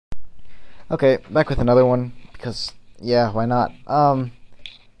Okay, back with another one because yeah, why not?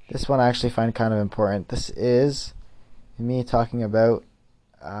 This one I actually find kind of important. This is me talking about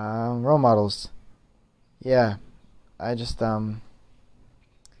role models. Yeah, I just got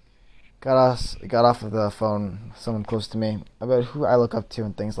off of the phone with someone close to me about who I look up to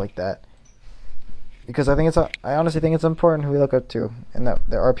and things like that. Because I honestly think it's important who we look up to, and that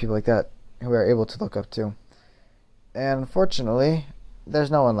there are people like that who we are able to look up to. And unfortunately,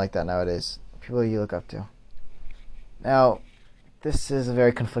 there's no one like that nowadays. People you look up to. Now, this is a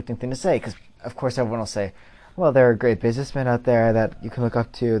very conflicting thing to say because, of course, everyone will say, well, there are great businessmen out there that you can look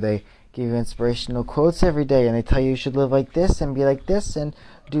up to. They give you inspirational quotes every day and they tell you should live like this and be like this and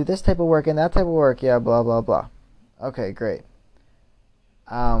do this type of work and that type of work. Yeah, blah, blah, blah. Okay, great.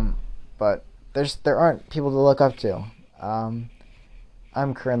 Um, but there aren't people to look up to. Um,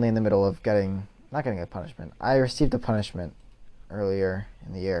 I'm currently in the middle of not getting a punishment. I received a punishment earlier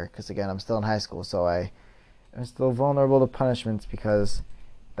in the year because, again, I'm still in high school, so I'm still vulnerable to punishments because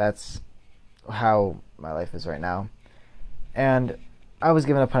that's how my life is right now. And I was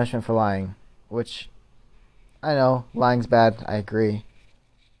given a punishment for lying, which I know lying's bad. I agree.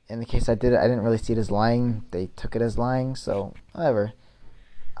 In the case I did it, I didn't really see it as lying. They took it as lying, so whatever.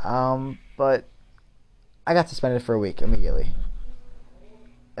 But I got suspended for a week immediately.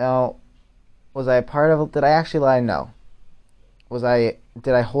 Now, was I a part of it? Did I actually lie? No. Was I?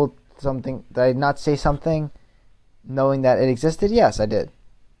 Did I hold something? Did I not say something, knowing that it existed? Yes, I did.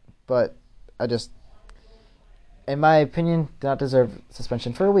 But I just, in my opinion, did not deserve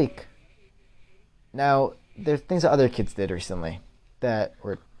suspension for a week. Now, there's things that other kids did recently that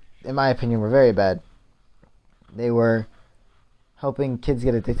were, in my opinion, were very bad. They were helping kids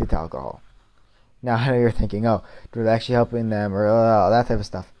get addicted to alcohol. Now, I know you're thinking, oh, were they actually helping them or that type of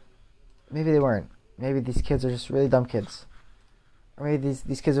stuff? Maybe they weren't. Maybe these kids are just really dumb kids. Or maybe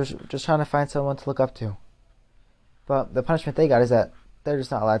these kids are just trying to find someone to look up to. But the punishment they got is that they're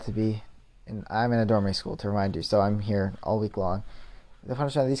just not allowed to be. And I'm in a dormitory school, to remind you, so I'm here all week long. The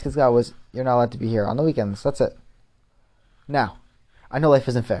punishment these kids got was you're not allowed to be here on the weekends. That's it. Now, I know life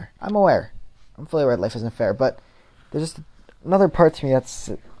isn't fair. I'm aware. I'm fully aware life isn't fair, but there's just another part to me that's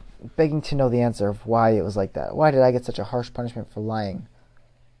begging to know the answer of why it was like that. Why did I get such a harsh punishment for lying,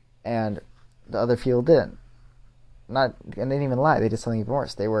 and the other people didn't? Not, and they didn't even lie. They did something even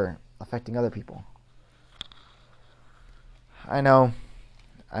worse. They were affecting other people. I know.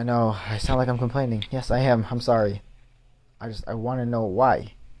 I know. I sound like I'm complaining. Yes, I am. I'm sorry. I want to know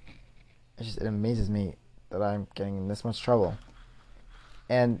why. It amazes me that I'm getting in this much trouble.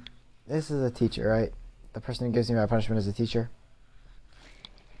 And this is a teacher, right? The person who gives me my punishment is a teacher.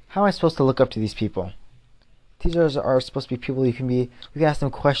 How am I supposed to look up to these people? Teachers are supposed to be people you can ask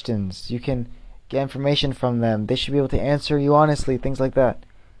them questions. You can get information from them. They should be able to answer you honestly, things like that.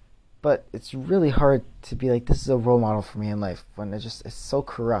 But it's really hard to be like, this is a role model for me in life when it's so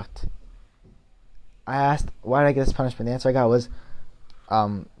corrupt. I asked, why did I get this punishment? The answer I got was,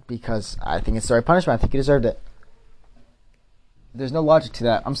 because I think it's the right punishment. I think you deserved it. There's no logic to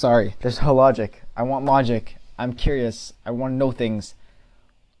that. I'm sorry. There's no logic. I want logic. I'm curious. I want to know things.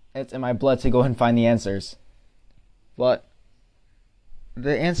 It's in my blood to go and find the answers. But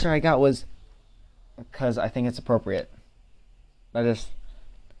the answer I got was because I think it's appropriate.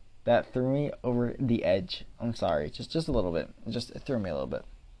 That threw me over the edge. I'm sorry. Just a little bit. It threw me a little bit.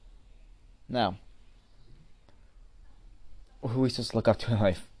 Now, who are we supposed to look up to in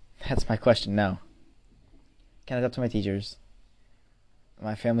life? That's my question now. Can I look up to my teachers?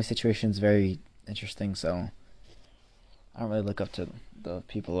 My family situation is very interesting, so I don't really look up to the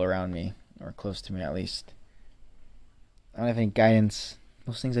people around me, or close to me at least. I don't have any guidance.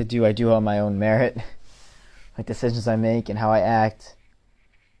 Most things I do on my own merit. Like decisions I make and how I act.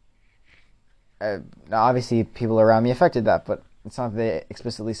 Now obviously people around me affected that, but it's not that they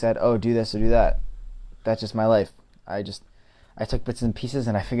explicitly said, oh, do this or do that. That's just my life. I took bits and pieces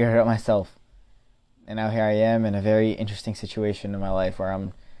and I figured it out myself. And now here I am in a very interesting situation in my life where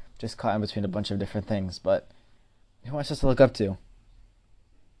I'm just caught in between a bunch of different things. But who am I supposed to look up to?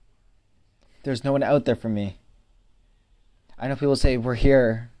 There's no one out there for me. I know people say, we're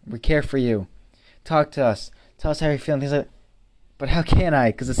here, we care for you, talk to us, tell us how you're feeling, things like that. But how can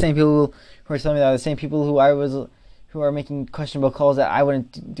I? Because the same people who are telling me that are the same people who are making questionable calls that I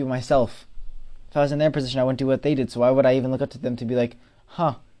wouldn't do myself. If I was in their position, I wouldn't do what they did. So why would I even look up to them to be like,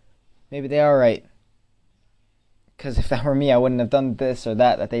 maybe they are right? Because if that were me, I wouldn't have done this or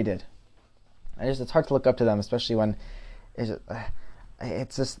that they did. It's hard to look up to them, especially when it's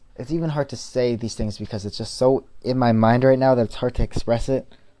even hard to say these things because it's just so in my mind right now that it's hard to express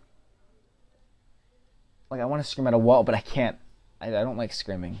it. Like I want to scream at a wall, but I can't. I don't like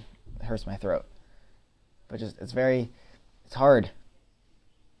screaming. hurts my throat. But just it's hard.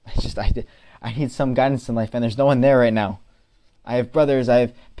 I need some guidance in life, and there's no one there right now. I have brothers, I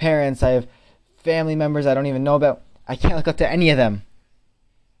have parents, I have family members I don't even know about. I can't look up to any of them.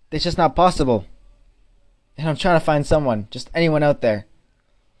 It's just not possible. And I'm trying to find someone, just anyone out there.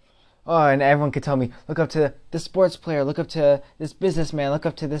 Oh, and everyone could tell me, look up to this sports player, look up to this businessman, look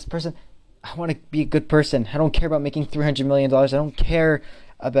up to this person. I want to be a good person. I don't care about making $300 million. I don't care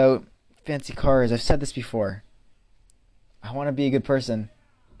about fancy cars. I've said this before. I want to be a good person.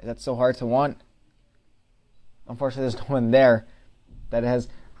 Is that so hard to want? Unfortunately, there's no one there that has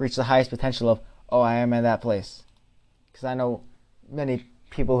reached the highest potential of, oh, I am at that place. Because I know many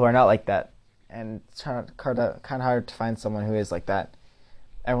people who are not like that. And it's kind of hard to find someone who is like that.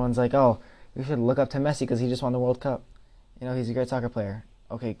 Everyone's like, oh, you should look up to Messi because he just won the World Cup. You know, he's a great soccer player.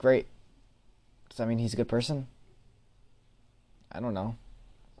 Okay, great. Does that mean he's a good person? I don't know.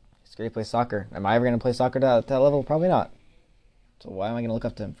 He's great. He plays soccer. Am I ever going to play soccer to that level? Probably not. So why am I going to look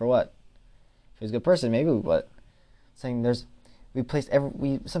up to him? For what? If he's a good person, maybe, but saying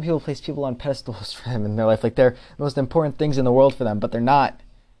some people place people on pedestals for them in their life, like they're the most important things in the world for them, but they're not.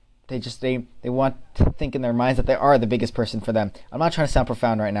 They want to think in their minds that they are the biggest person for them. I'm not trying to sound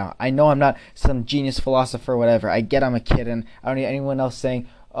profound right now. I know I'm not some genius philosopher or whatever. I get I'm a kid and I don't need anyone else saying,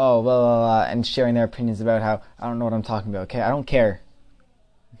 oh, blah, blah, blah, and sharing their opinions about how I don't know what I'm talking about, okay? I don't care.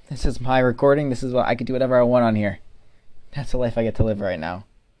 This is my recording. This is what I can do whatever I want on here. That's the life I get to live right now.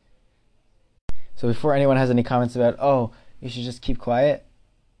 So before anyone has any comments about, oh, you should just keep quiet,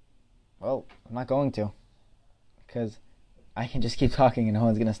 well, I'm not going to. Because I can just keep talking and no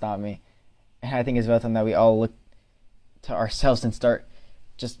one's going to stop me. And I think it's about time that we all look to ourselves and start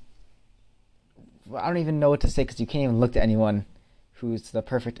I don't even know what to say because you can't even look to anyone who's the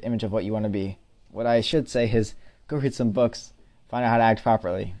perfect image of what you want to be. What I should say is go read some books, find out how to act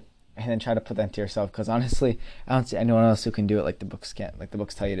properly, and then try to put that into yourself. Because honestly, I don't see anyone else who can do it like the books can't, like the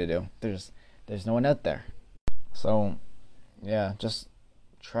books tell you to do. There's no one out there. So, yeah, just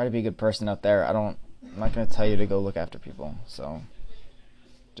try to be a good person out there. I'm not going to tell you to go look after people. So,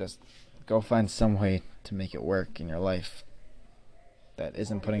 just go find some way to make it work in your life that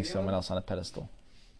isn't putting someone else on a pedestal.